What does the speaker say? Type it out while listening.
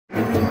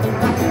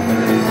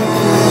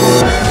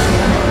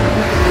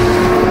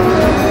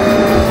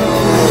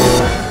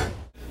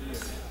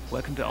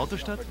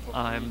Autostad.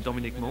 I'm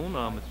Dominic Mohn,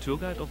 I'm a tour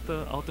guide of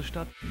the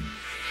Autostad.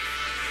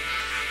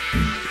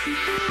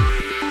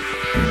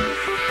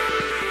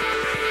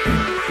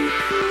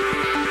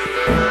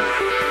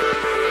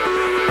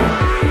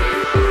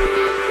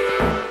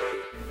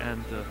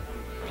 And the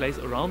place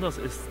around us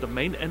is the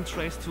main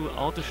entrance to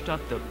Autostad,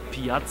 the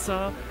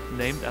piazza,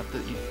 named after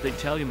the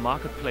Italian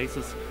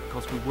marketplaces,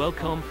 because we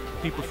welcome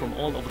people from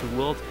all over the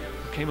world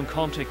who came in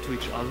contact to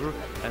each other,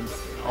 and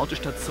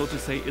Autostad, so to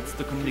say, it's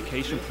the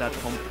communication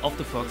platform of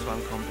the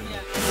Volkswagen company.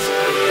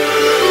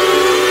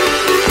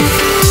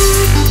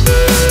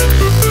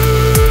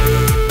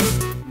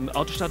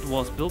 Autostad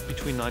was built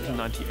between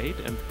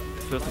 1998 and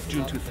the 1st of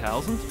June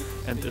 2000,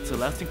 and it's a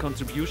lasting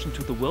contribution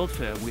to the World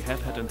Fair we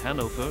have had in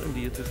Hanover in the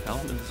year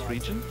 2000 in this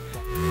region.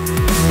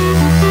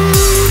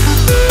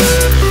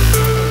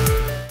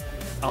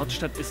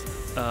 Autostad is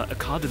a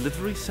car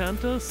delivery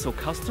center, so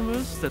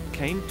customers that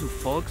came to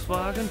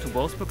Volkswagen, to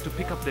Wolfsburg to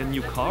pick up their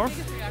new car,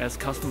 as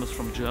customers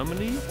from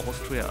Germany,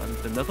 Austria and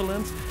the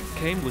Netherlands,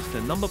 came with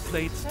their number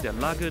plates, their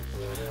luggage,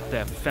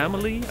 their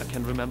family. I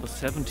can remember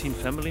 17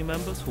 family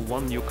members who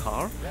won a new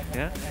car,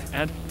 yeah,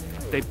 and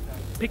they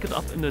pick it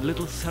up in a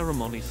little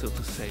ceremony, so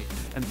to say.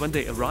 And when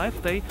they arrive,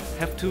 they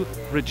have to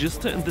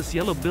register in this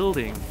yellow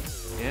building,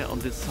 yeah, on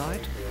this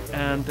side.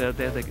 And there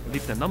they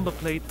leave their number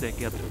plate, they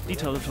get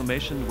detailed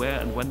information where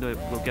and when they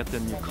will get their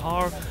new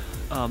car.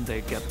 They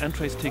get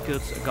entrance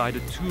tickets, a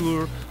guided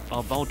tour,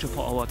 a voucher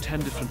for our 10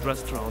 different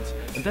restaurants.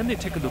 And then they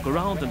take a look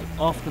around, and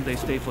often they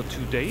stay for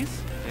 2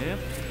 days. Yeah?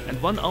 And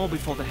 1 hour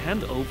before the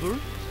handover,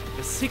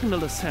 a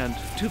signal is sent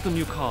to the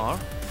new car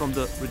from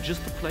the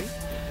register plate,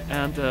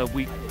 and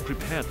we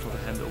prepared for the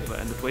handover,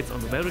 and it waits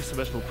on a very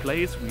special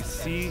place. We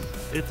see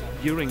it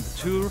during the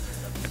tour,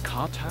 a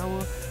car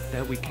tower.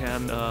 There we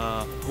can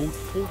hold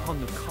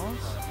 400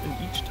 cars in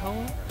each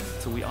tower,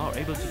 so we are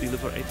able to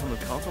deliver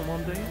 800 cars on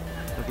one day,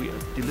 and we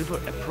deliver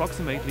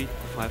approximately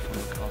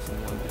 500 cars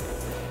on one day.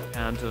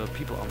 And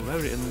people are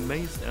very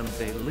amazed, and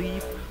they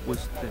leave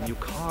with their new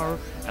car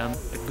and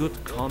a good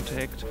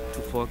contact to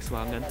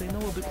Volkswagen, and they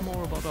know a bit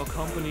more about our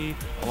company,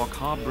 our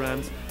car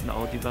brands and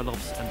our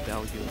develops and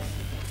values.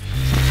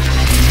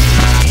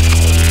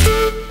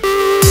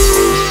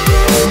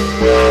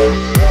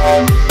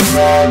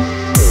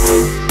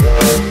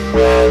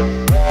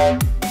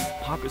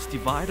 Park is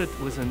divided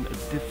within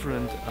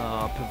different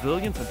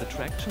pavilions and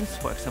attractions.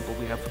 For example,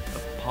 we have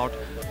a part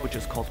which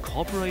is called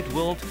Corporate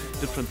World.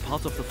 Different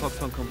parts of the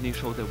Volkswagen company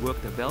show their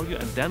work, their value,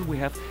 and then we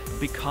have a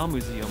big car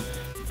museum.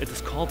 It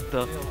is called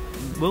the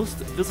most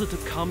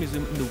visited car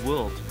museum in the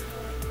world.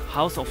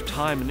 House of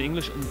Time in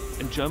English,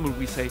 in German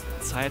we say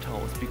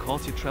Zeithaus,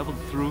 because you travel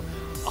through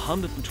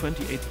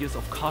 128 years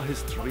of car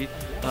history,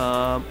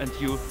 and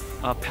you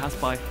pass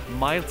by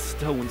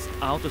milestones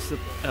out of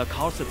the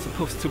cars that's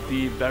supposed to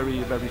be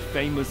very, very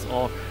famous,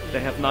 or they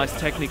have nice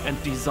technique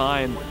and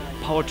design.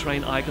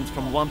 Powertrain icons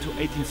from 1 to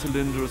 18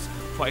 cylinders.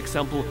 For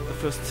example, the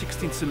first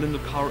 16-cylinder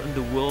car in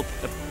the world,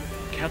 a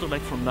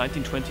Cadillac from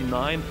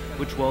 1929,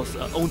 which was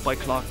owned by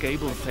Clark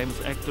Gable, a famous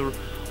actor.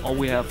 Or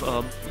we have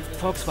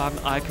Volkswagen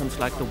icons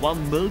like the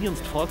 1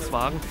 millionth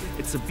Volkswagen.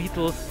 It's a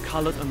Beetle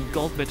colored in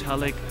gold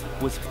metallic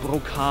with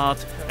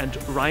brocade and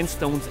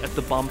rhinestones at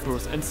the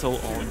bumpers and so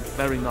on.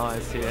 Very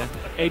nice, yeah.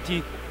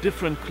 80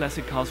 different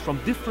classic cars from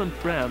different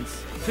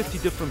brands, 50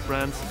 different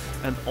brands,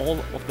 and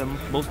all of them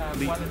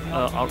mostly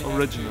are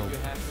original.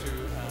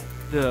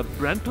 The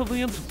brand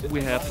pavilions,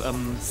 we have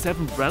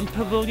 7 brand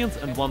pavilions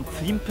and 1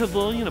 theme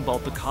pavilion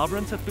about the car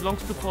brands that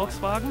belongs to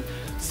Volkswagen.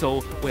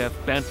 So we have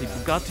Bentley,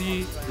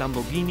 Bugatti,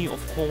 Lamborghini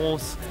of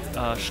course,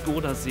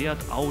 Skoda, Seat,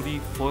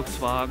 Audi,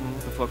 Volkswagen,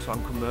 the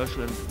Volkswagen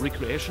commercial and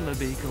recreational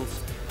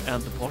vehicles,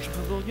 and the Porsche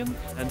pavilion.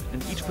 And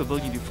in each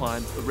pavilion you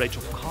find a range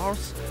of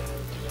cars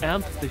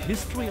and the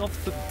history of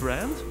the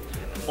brand.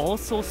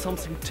 Also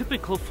something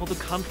typical for the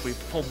country.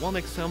 For one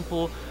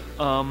example,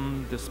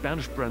 the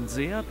Spanish brand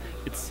Seat,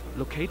 it's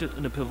located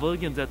in a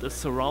pavilion that is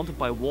surrounded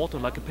by water,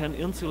 like a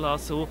peninsula,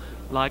 so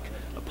like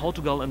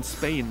Portugal and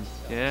Spain.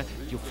 Yeah,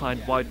 you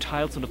find white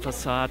tiles on the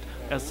facade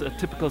as a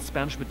typical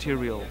Spanish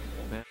material.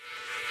 Yeah.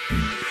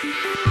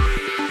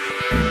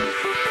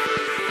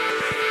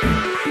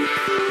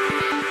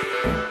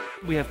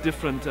 We have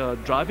different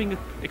driving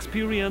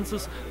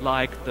experiences,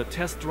 like the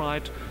test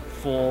ride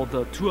for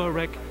the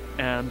Touareg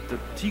and the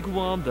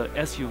Tiguan, the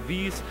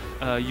SUVs.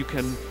 You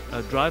can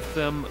drive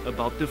them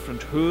about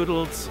different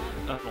hurdles,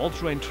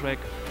 all-terrain track,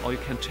 or you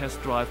can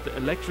test drive the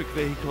electric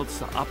vehicles,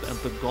 the Up and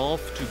the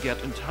Golf, to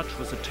get in touch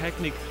with the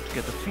technique, to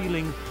get the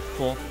feeling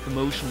for the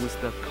motion with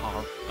that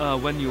car.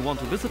 When you want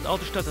to visit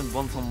Autostad and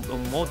want some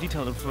more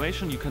detailed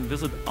information, you can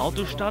visit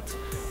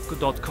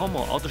autostad.com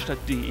or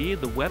autostad.de,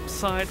 the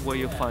website where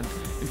you find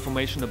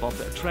information about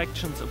the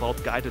attractions,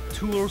 about guided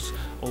tours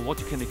or what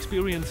you can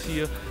experience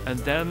here, and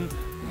then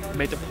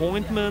made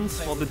appointments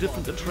for the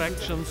different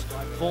attractions,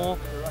 for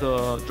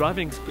the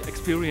driving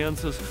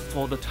experiences,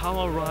 for the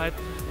tower ride.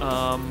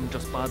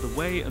 Just by the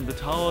way, in the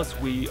towers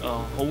we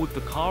hold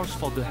the cars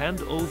for the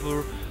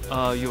handover.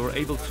 You're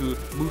able to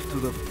move to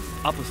the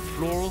upper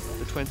floor,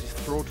 the 20th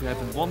floor, to have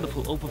a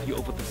wonderful overview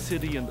over the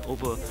city and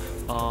over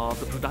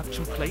the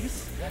production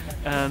place.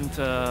 And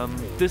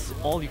this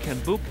all you can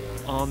book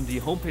on the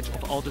homepage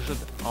of Autostad,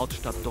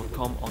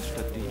 autostad.com,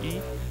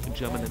 autostad.de in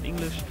German and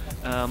English.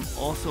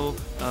 Also,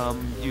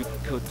 you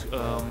could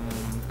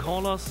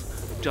call us.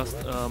 Just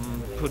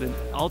put in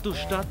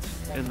Autostad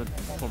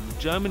from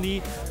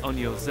Germany on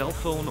your cell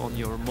phone, on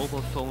your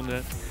mobile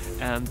phone,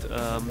 and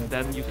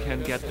then you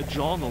can get a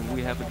journal.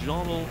 We have a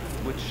journal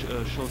which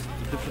shows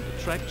the different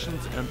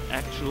attractions and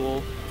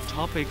actual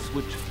topics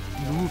which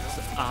moves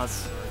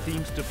us,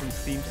 different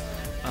themes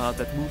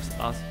that moves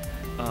us.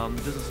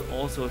 This is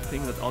also a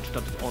thing that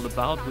Autostad is all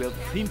about. We are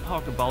a theme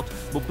park about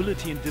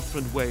mobility in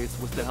different ways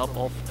with the help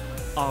of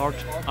art,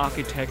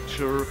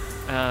 architecture,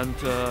 and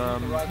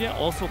yeah,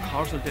 also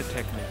cars and their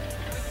technique.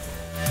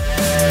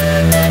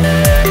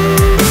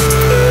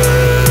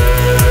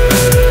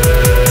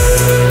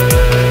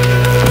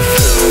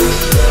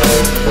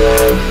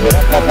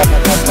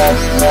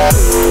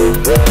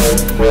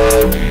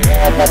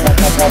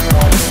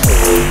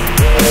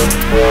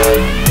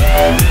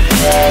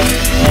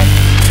 Yeah.